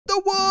The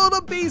world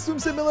of Bee Swim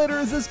Simulator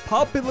is as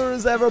popular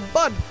as ever,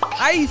 but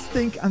I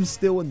think I'm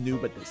still a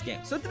noob at this game.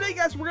 So today,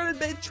 guys, we're going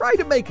to try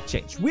to make a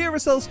change. We have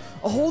ourselves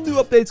a whole new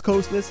updates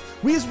coast list.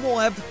 We as well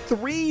have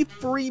 3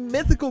 free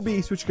mythical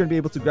bees, which you're going to be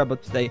able to grab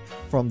up today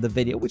from the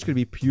video, which is going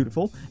to be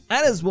beautiful.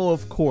 And as well,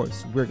 of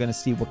course, we're going to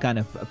see what kind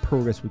of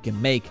progress we can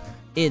make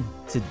in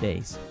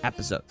today's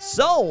episode.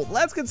 So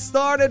let's get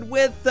started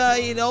with,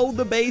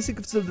 the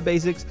basics of the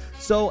basics.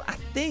 So I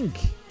think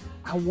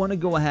I want to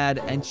go ahead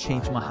and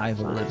change my hive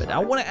a little bit. I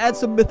want to add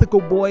some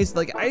mythical boys.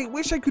 Like, I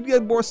wish I could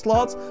get more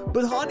slots,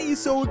 but honey is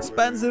so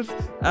expensive.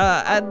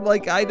 And,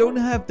 like, I don't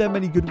have that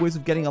many good ways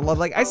of getting a lot.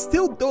 Like, I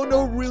still don't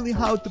know really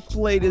how to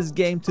play this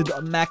game to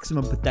the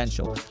maximum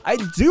potential. I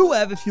do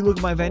have, if you look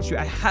at my inventory,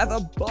 I have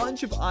a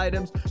bunch of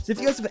items. So if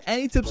you guys have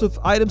any tips of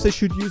items I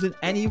should use in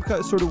any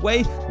sort of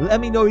way,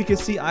 let me know. You can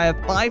see I have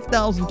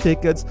 5,000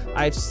 tickets.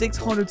 I have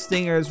 600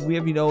 stingers. We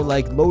have,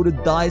 like,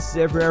 loaded dice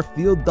everywhere,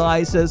 field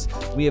dices.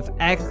 We have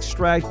extract,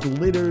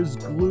 glitters,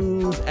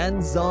 glues,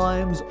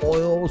 enzymes,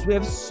 oils. We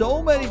have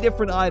so many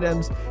different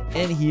items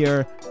in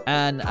here,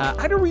 and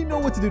I don't really know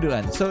what to do to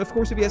them. So, of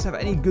course, if you guys have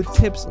any good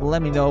tips,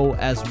 let me know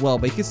as well.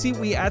 But you can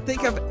see I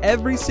think, have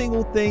every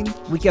single thing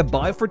we can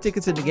buy for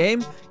tickets in the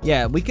game.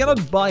 Yeah, we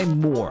cannot buy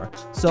more.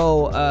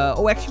 So,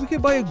 actually, we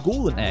can buy a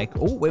golden egg.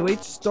 Oh,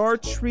 wait, star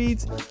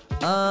treat.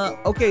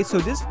 Okay, so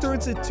this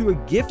turns into a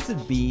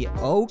gifted bee.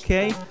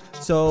 Okay,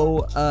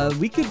 so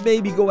we could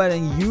maybe go ahead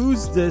and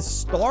use this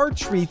star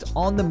treat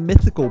on the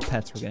mythical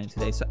pets we're getting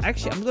today. So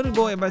actually, I'm gonna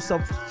buy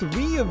myself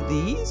 3 of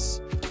these,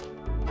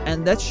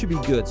 and that should be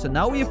good. So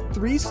now we have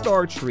 3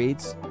 star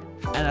treats,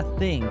 and I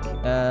think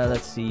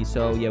let's see.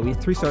 So yeah, we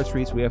have 3 star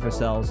treats. We have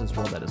ourselves as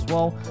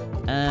well,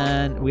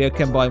 and we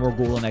can buy more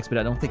golden eggs, but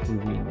I don't think we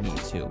really need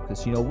to,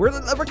 because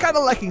we're kind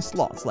of lacking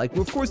slots. Like,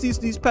 of course,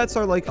 these pets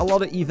are like a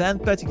lot of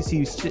event pets. You can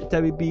see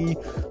Tabby Bee.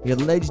 We have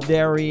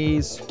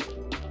legendaries.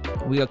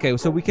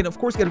 So we can of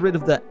course get rid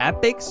of the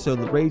epics. So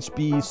the Rage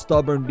Bee,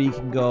 Stubborn Bee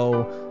can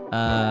go.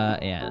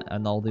 Yeah,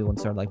 and all the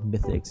ones are like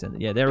mythics, and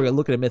yeah, there we go.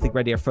 Look at a mythic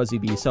right here, Fuzzy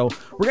Bee. So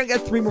we're gonna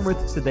get 3 more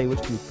mythics today, which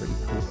would be pretty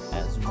cool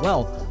as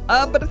well.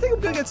 But I think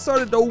I'm gonna get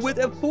started though with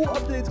a full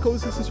updated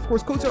codes. Because of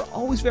course, codes are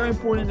always very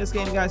important in this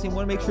game, guys. You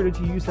want to make sure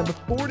that you use them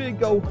before they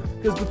go,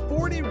 because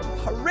before they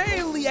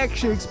rarely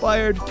actually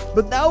expired,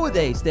 but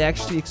nowadays they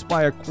actually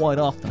expire quite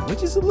often,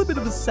 which is a little bit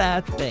of a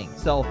sad thing.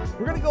 So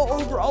we're gonna go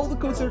over all the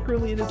codes that are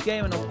currently in this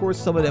game, and of course,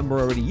 some of them were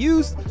already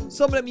used,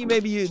 some of them you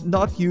maybe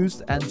not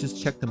used, and just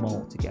check them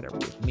all together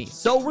with me.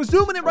 So we're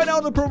zooming in right now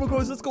on the promo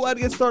codes. Let's go ahead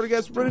and get started,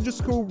 guys. We're gonna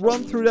just go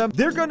run through them.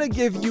 They're gonna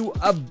give you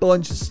a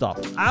bunch of stuff.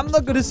 I'm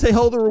not gonna say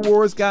all the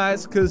rewards,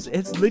 guys, because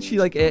it's literally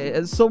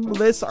like some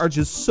lists are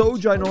just so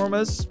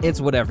ginormous. It's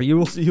whatever.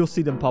 You'll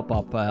see them pop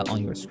up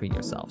on your screen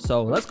yourself.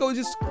 So let's go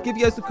just give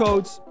you guys the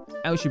codes,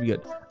 and we should be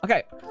good.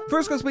 Okay,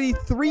 first code's going to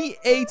be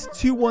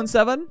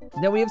 38217.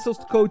 Then we have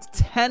social code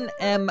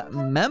 10M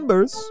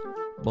members.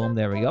 Boom,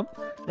 there we go.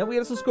 Then we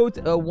have social code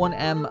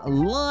 1M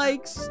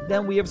likes.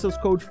 Then we have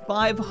social code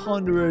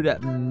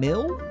 500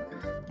 mil.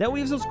 Then we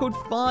have social code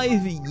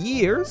 5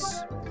 years.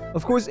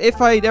 Of course,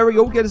 there we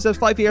go, get us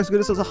 5 years, get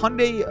us a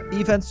 100-day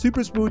event,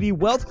 super smoothie,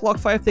 wealth clock,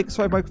 5 tickets,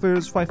 5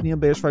 microfitters, 5 neon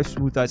bears, 5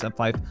 smooth dice, and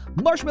 5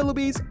 marshmallow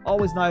bees.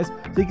 Always nice.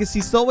 So you can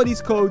see some of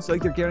these codes,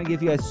 like, they're going to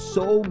give you guys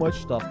so much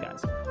stuff,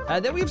 guys.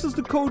 Then we have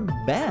social code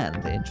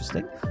band.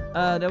 Interesting.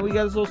 Then we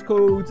got a social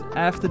code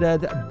after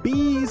that,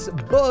 bees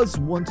buzz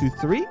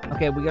 123.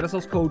 Okay, we got a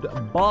social code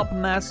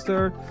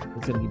bobmaster.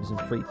 It's gonna give you some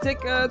free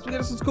tickets. We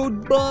got a social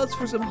code buzz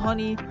for some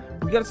honey.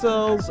 We got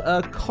ourselves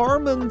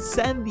Carmen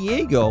San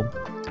Diego.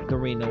 Don't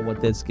really know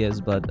what this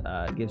gives, but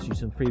it gives you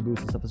some free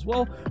boosts and stuff as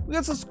well. We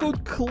got social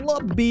code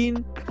club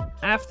bean.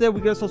 After that,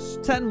 we got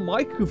social 10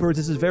 microconverters.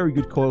 This is very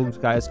good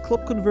code, guys.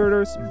 Club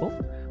converters.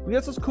 Boom. We got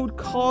ourselves code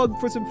COG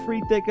for some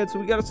free tickets.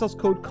 We got ourselves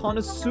code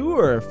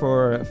Connoisseur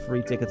for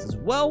free tickets as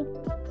well.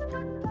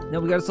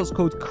 Then we got ourselves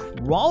code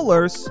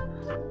Crawlers.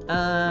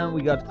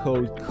 We got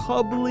code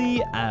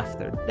Cubbly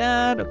after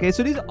that. Okay,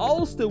 so these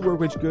all still work,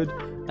 which good.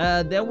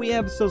 Then we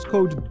have ourselves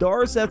code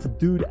Darzet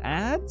Dude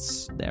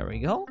Ads. There we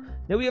go.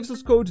 Then we have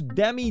ourselves code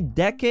Demi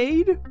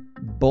Decade.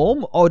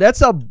 Boom. Oh,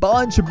 that's a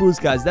bunch of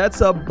boosts, guys. That's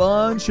a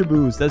bunch of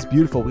boosts. That's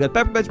beautiful. We got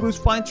Pepper Patch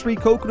boost, Fine Tree,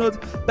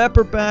 Coconut,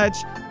 Pepper Patch,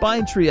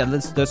 Pine Tree. And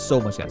there's so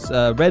much, guys.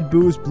 Red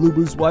boost, Blue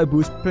boost, White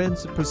boost,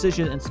 Prince,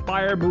 Precision,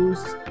 Inspire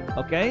boost.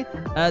 Okay.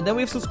 Then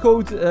we have source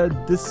code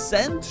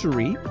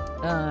Dysentery.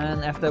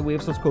 And after that, we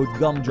have source code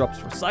Gumdrops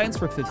for Science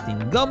for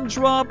 15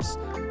 Gumdrops.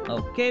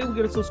 Okay, we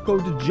got a source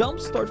code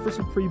Jumpstart for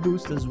some free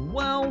boost as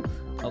well.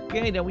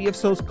 Okay, then we have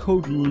source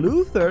code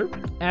Luther.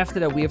 After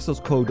that, we have source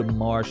code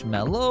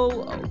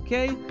Marshmallow.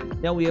 Okay,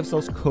 then we have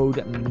source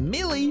code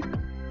Millie.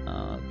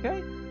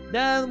 Okay,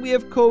 then we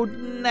have code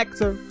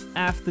Nectar.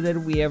 After that,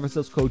 we have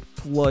source code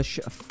Plush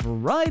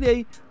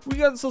Friday. We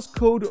got source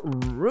code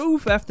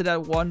Roof after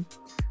that one.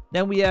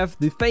 Then we have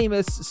the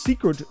famous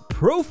secret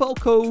profile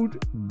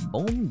code.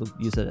 Boom, we'll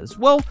use it as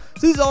well.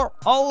 So these are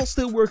all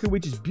still working,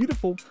 which is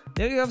beautiful.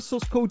 Then we have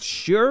source code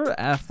Sure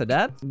after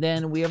that.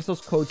 Then we have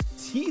source code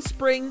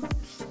Teespring.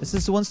 Is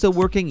this one still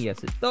working?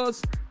 Yes, it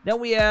does. Then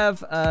we have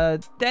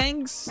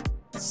thanks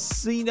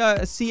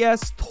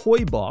CS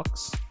Toy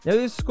Box. Then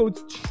we have source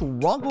code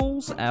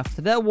Struggles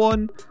after that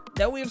one.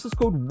 Then we have source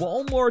code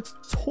Walmart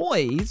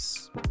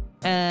Toys.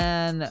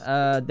 And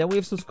then we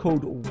have source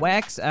code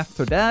Wax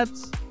after that.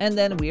 And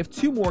then we have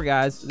 2 more,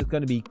 guys. It's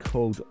going to be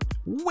code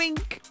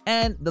Wink.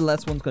 And the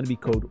last one's going to be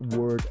code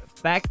Word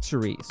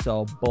Factory.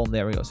 So, boom,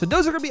 there we go. So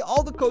those are going to be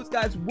all the codes,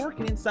 guys,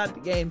 working inside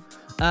the game.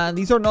 And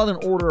these are not in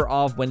order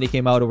of when they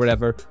came out or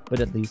whatever, but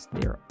at least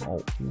they're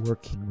all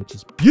working, which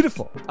is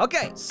beautiful.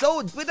 Okay, so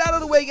with that out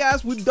of the way,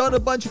 guys, we've done a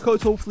bunch of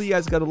codes. Hopefully, you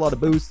guys got a lot of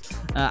boosts.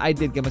 I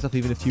did get myself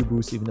even a few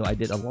boosts, even though I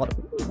did a lot.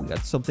 Ooh, we got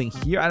something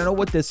here. I don't know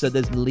what this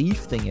leaf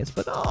thing is,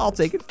 but I'll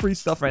take it. Free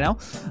stuff right now.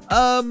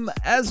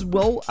 As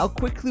well, I'll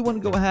quickly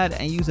want to go ahead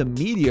and use a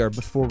meteor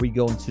before we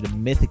go into the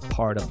mythic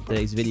part of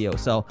today's video.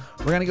 So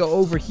we're going to go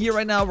over here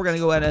right now. We're going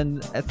to go ahead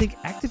and, I think,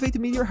 activate the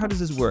meteor. How does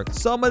this work?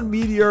 Summon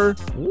meteor.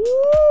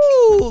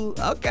 Woo!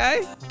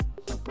 Okay.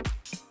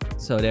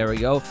 So there we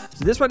go.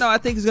 So this right now, I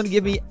think, is going to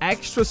give me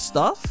extra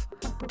stuff.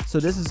 So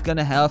this is going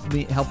to help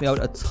me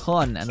out a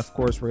ton. And of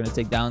course, we're going to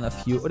take down a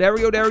few. Oh, there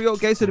we go. There we go.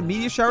 Okay, so the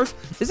meteor showers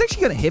is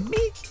actually going to hit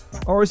me?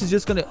 Or is it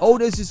just going to... Oh,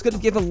 this is just going to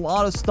give a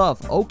lot of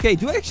stuff. Okay,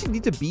 do I actually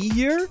need to be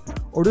here?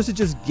 Or does it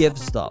just give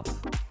stuff?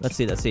 Let's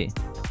see. Let's see.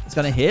 It's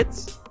going to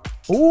hit.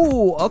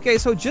 Ooh, okay,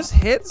 so it just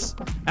hits.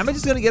 Am I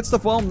just going to get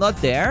stuff while I'm not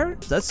there?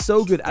 That's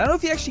so good. I don't know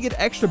if you actually get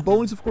extra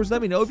bones. Of course,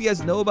 let me know if you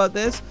guys know about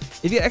this.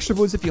 If you get extra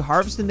bones if you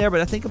harvest in there.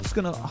 But I think I'm just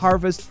going to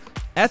harvest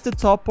at the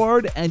top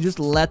part and just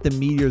let the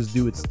meteors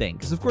do its thing.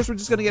 Because, of course, we're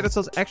just going to get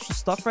ourselves extra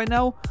stuff right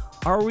now.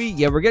 Are we?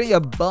 Yeah, we're getting a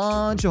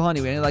bunch of honey.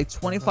 We're getting like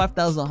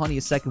 25,000 honey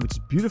a second, which is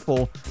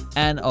beautiful.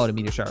 And, oh, the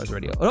meteor shower is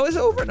already over. Oh, no, is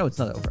it over? No, it's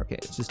not over. Okay,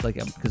 it's just like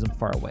because I'm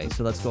far away.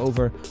 So let's go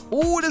over.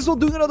 Oh, this one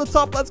doing it on the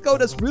top. Let's go.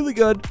 That's really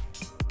good.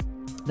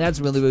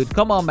 That's really good.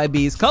 Come on, my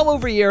bees. Come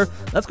over here.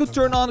 Let's go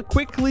turn on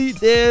quickly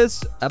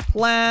this. A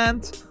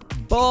plant.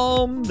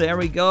 Boom. There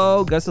we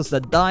go. Guess us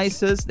the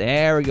dices.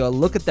 There we go.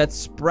 Look at that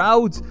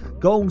sprout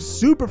going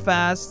super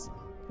fast.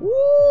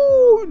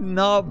 Woo!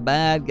 Not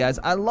bad, guys.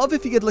 I love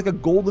if you get like a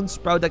golden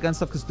sprout, that kind of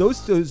stuff, because those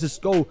two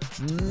just go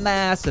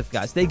massive,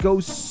 guys. They go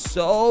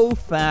so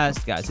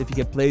fast, guys, if you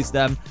can place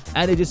them,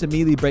 and they just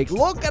immediately break.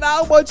 Look at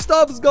how much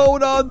stuff is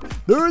going on.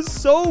 There's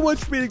so much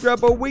for me to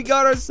grab, but we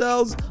got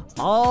ourselves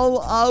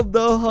all of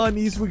the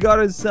honeys. We got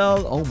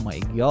ourselves, oh my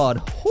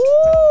god,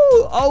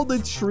 whoo, all the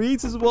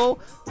treats as well.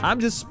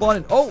 I'm just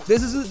spawning. Oh,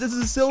 this is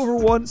a silver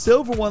one.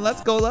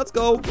 Let's go.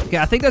 Okay,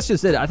 I think that's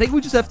just it. I think we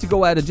just have to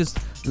go ahead and just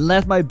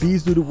let my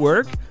bees do the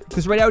work,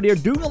 because right now they're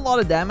doing a lot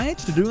of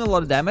damage.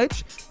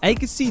 And you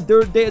can see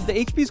the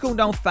HP is going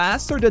down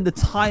faster than the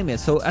time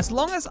is. So as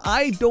long as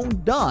I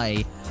don't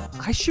die,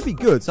 I should be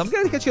good. So I'm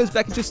gonna catch you guys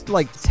back in just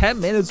like 10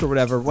 minutes or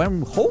whatever,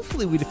 when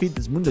hopefully we defeat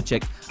this Mundo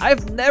chick.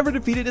 I've never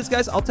defeated this,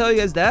 guys. I'll tell you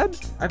guys that.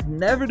 I've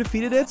never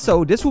defeated it,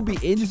 so this will be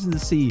interesting to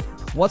see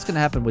what's gonna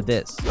happen with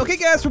this. Okay,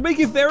 guys, we're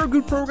making very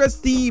good progress.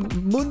 The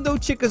Mundo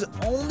chick has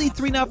only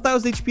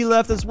 3,500 HP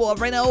left as well.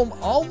 Right now, I'm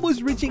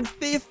almost reaching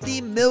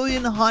 50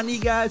 million honey,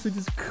 guys, which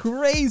is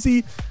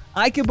crazy.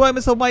 I can buy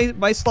myself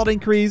my slot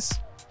increase.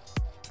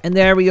 And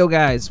there we go,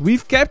 guys.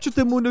 We've captured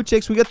the Mundo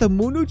chicks. We got the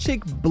Mundo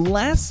chick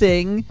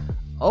blessing.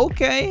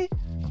 Okay.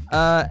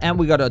 And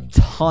we got a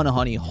ton of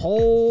honey.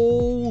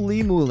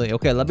 Holy moly.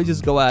 Okay, let me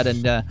just go out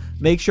and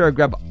make sure I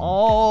grab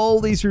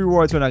all these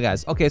rewards right now,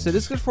 guys. Okay, so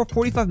this is good for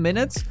 45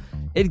 minutes.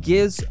 It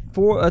gives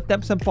for a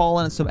 10%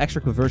 pollen and some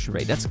extra conversion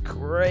rate. That's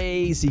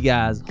crazy,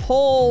 guys.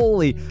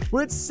 Holy.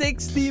 We're at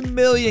 60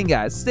 million,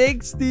 guys.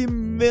 60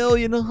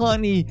 million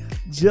honey.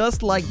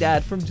 Just like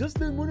that. From just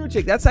the Mundo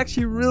chick. That's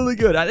actually really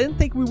good. I didn't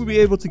think we would be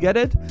able to get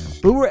it,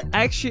 but we're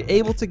actually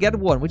able to get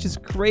one, which is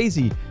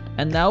crazy.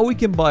 And now we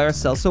can buy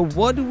ourselves. So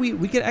what do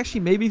we can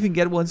actually maybe even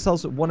get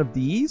ourselves one of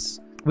these.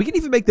 We can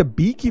even make the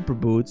beekeeper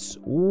boots.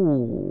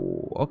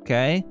 Ooh,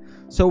 okay.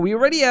 So we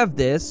already have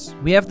this.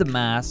 We have the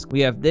mask.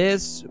 We have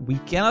this. We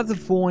cannot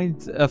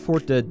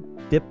afford the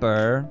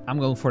dipper. I'm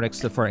going for an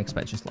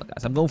expansion slot,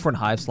 guys. I'm going for a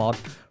hive slot.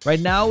 Right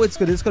now, it's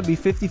going to be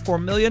 54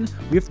 million.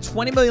 We have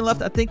 20 million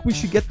left. I think we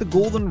should get the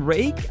golden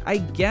rake, I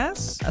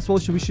guess. As well,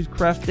 we should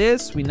craft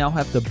this. We now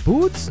have the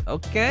boots.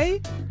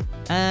 Okay.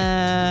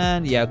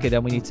 And yeah, okay,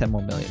 then we need 10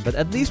 more million. But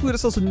at least we got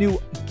ourselves a new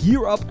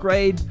gear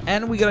upgrade.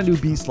 And we got a new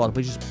bee slot,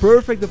 which is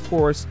perfect, of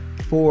course,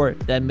 for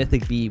that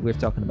mythic bee we're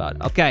talking about.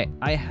 Okay,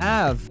 I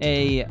have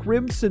a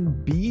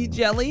crimson bee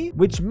jelly,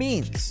 which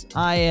means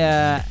I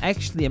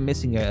actually am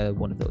missing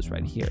one of those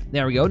right here.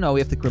 There we go. Now we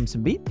have the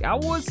crimson bee. I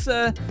was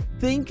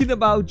thinking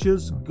about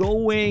just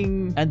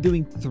going and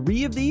doing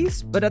 3 of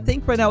these, but I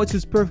think right now it's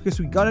just perfect because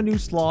we got a new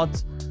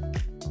slot.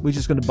 We're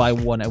just going to buy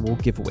 1 and we'll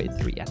give away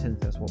 3. I think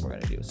that's what we're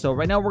going to do. So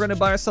right now we're going to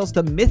buy ourselves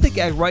the mythic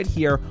egg right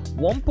here.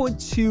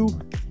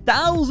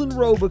 1,200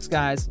 Robux,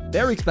 guys.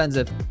 Very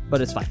expensive, but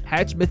it's fine.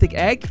 Hatch mythic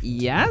egg.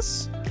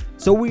 Yes.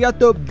 So we got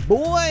the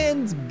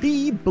Roblox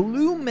Bee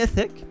Blue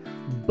Mythic,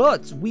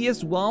 but we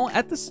as well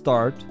at the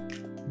start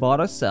bought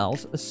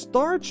ourselves a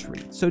star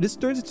treat. So this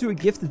turns into a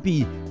gifted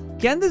bee.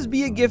 Can this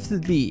be a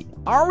gifted bee?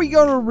 Are we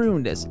gonna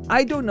ruin this?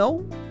 I don't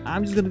know.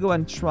 I'm just gonna go ahead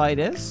and try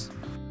this.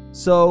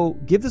 So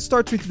give the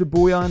star treat to the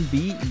Roblox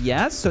Bee.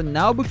 Yes. So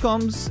now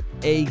becomes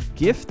a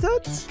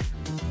gifted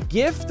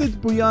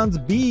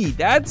Roblox Bee.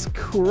 That's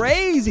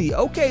crazy.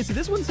 Okay, so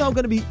this one's now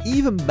gonna be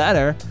even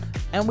better.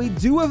 And we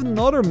do have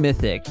another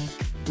mythic.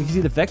 We can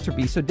see the Vector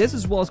Bee. So this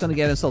as well is going to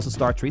get ourselves a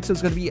star treat. So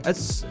it's going to be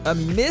a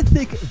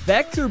mythic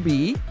Vector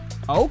Bee.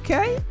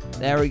 Okay.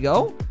 There we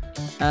go.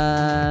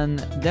 And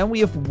then we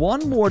have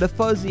one more, the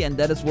Fuzzy. And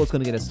that is what's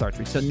going to get a star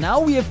treat. So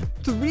now we have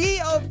 3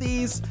 of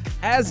these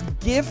as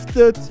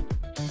gifted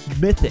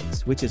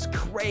mythics, which is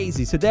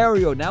crazy. So there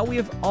we go. Now we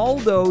have all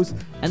those.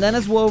 And then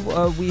as well,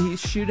 we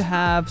should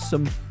have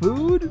some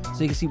food.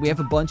 So you can see we have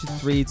a bunch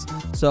of treats.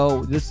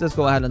 So let's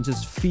go ahead and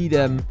just feed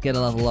them. Get a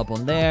level up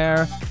on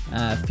there.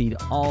 Feed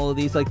all of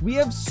these. Like, we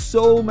have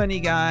so many,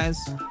 guys.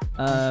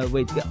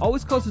 Wait, it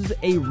always causes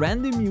a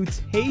random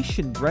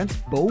mutation. Grants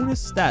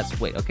bonus stats.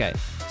 Wait, okay.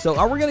 So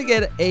are we gonna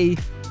get a...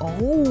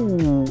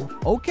 Oh,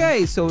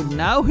 okay. So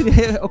now,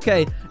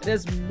 okay, it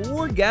has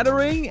more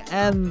gathering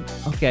and...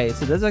 Okay,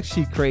 so that's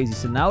actually crazy.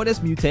 So now it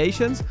has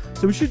mutations.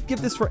 So we should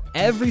give this for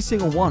every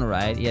single one,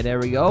 right? Yeah, there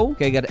we go.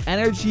 Okay, got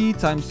energy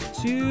times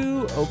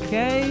 2.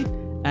 Okay.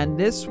 And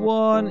this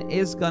one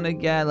is gonna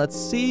get, let's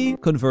see,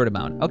 convert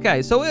amount.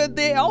 Okay, so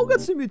they all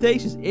got some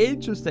mutations.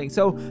 Interesting.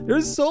 So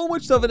there's so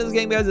much stuff in this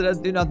game, guys, that I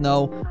do not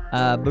know.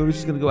 But we're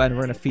just gonna go ahead and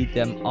we're gonna feed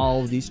them all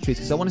of these treats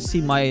because I want to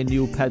see my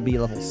new pet bee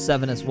level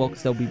 7 as well,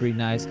 because that'll be pretty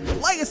nice.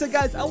 Like I said,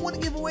 guys, I want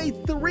to give away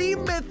 3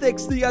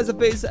 mythics to you guys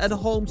at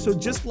home. So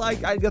just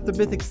like I got the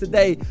mythics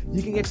today,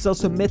 you can get yourself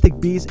some mythic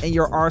bees in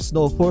your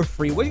arsenal for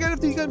free. What you're gonna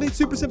have to do, you're gonna be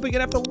super simple. You're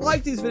gonna have to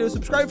like these videos,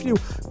 subscribe if you're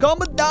new,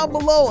 comment down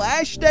below,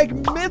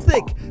 hashtag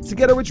mythic to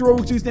get with your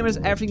Robux username is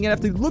after. You're gonna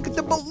have to look at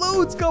the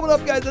balloons coming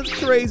up, guys. That's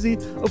crazy.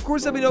 Of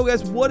course, let me know,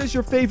 guys, what is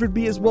your favorite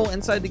bee as well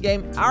inside the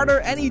game? Are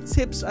there any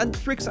tips and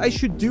tricks I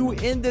should do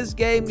in this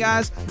game,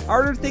 guys?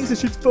 Are there things I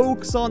should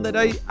focus on that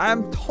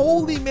I'm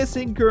totally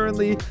missing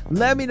currently?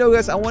 Let me know,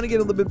 guys. I want to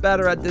get a little bit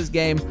better at this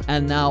game.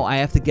 And now I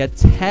have to get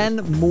 10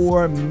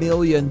 more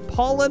million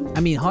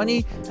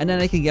honey, and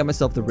then I can get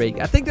myself the rake.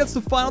 I think that's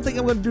the final thing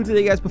I'm going to do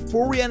today, guys,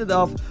 before we end it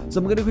off. So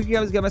I'm going to quickly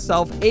get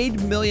myself 8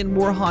 million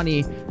more honey,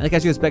 and I'll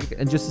catch you guys back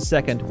in just a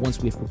second once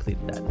we've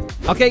completed that.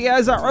 Okay,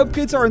 guys, our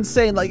upgrades are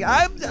insane. Like,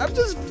 I'm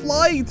just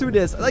flying through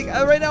this. Like,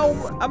 right now,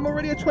 I'm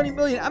already at 20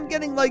 million. I'm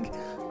getting, like,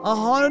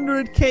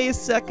 100k a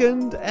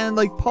second, and,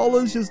 like,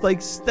 pollen just,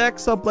 like,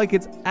 stacks up like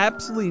it's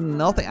absolutely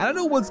nothing. I don't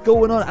know what's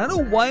going on. I don't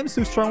know why I'm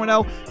so strong right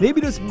now. Maybe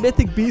those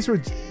mythic bees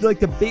were, like,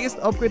 the biggest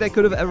upgrade I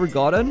could have ever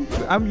gotten.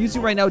 I'm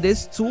using right now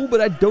this tool,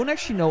 but I don't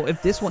actually know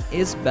if this one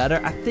is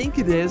better. I think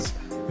it is.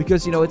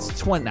 Because, you know, it's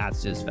 20,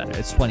 that's just better.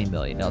 It's 20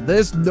 million. No,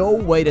 there's no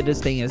way that this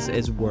thing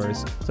is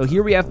worse. So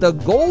here we have the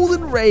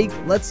golden rake.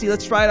 Let's see.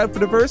 Let's try it out for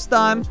the first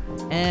time.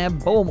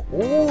 And boom.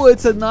 Oh,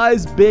 it's a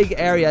nice big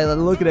area.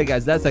 Look at it,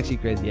 guys. That's actually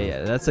crazy.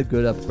 Yeah, that's a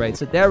good upgrade.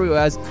 So there we go,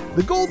 guys.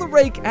 The golden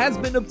rake has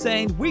been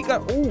obtained. We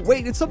got, oh,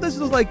 wait. It sometimes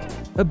does like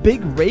a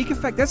big rake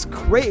effect. That's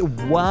great.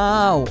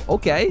 Wow.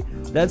 Okay.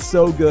 That's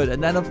so good.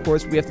 And then, of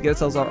course, we have to get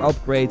ourselves our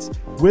upgrades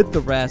with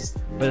the rest.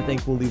 But I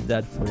think we'll leave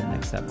that for the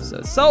next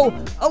episode. So,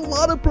 a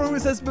lot of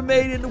progress has been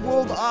made in the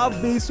world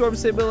of Bee Swarm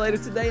Simulator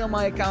today on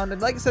my account.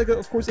 And like I said,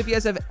 of course, if you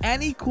guys have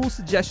any cool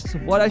suggestions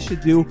of what I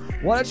should do,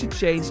 what I should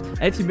change,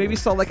 and if you maybe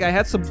saw like I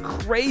had some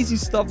crazy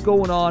stuff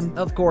going on,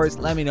 of course,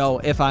 let me know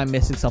if I'm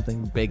missing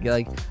something big.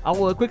 Like, I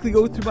will quickly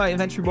go through my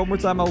inventory one more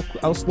time.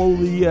 I'll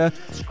slowly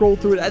scroll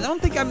through it. I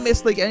don't think I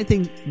missed like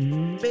anything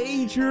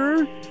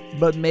major,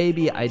 but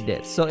maybe I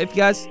did. So, if you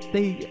guys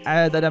think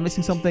that I'm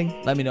missing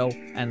something, let me know,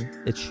 and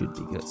it should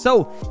be good.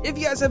 So, if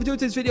you guys have enjoyed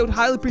this video, I'd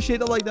highly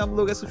appreciate a like down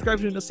below, guys. Subscribe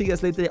to me, and I'll see you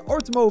guys later today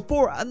or tomorrow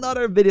for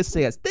another video.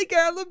 So, guys, take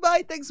care,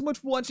 bye. Thanks so much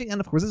for watching, and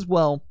of course, as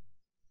well,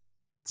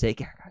 take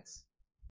care, guys.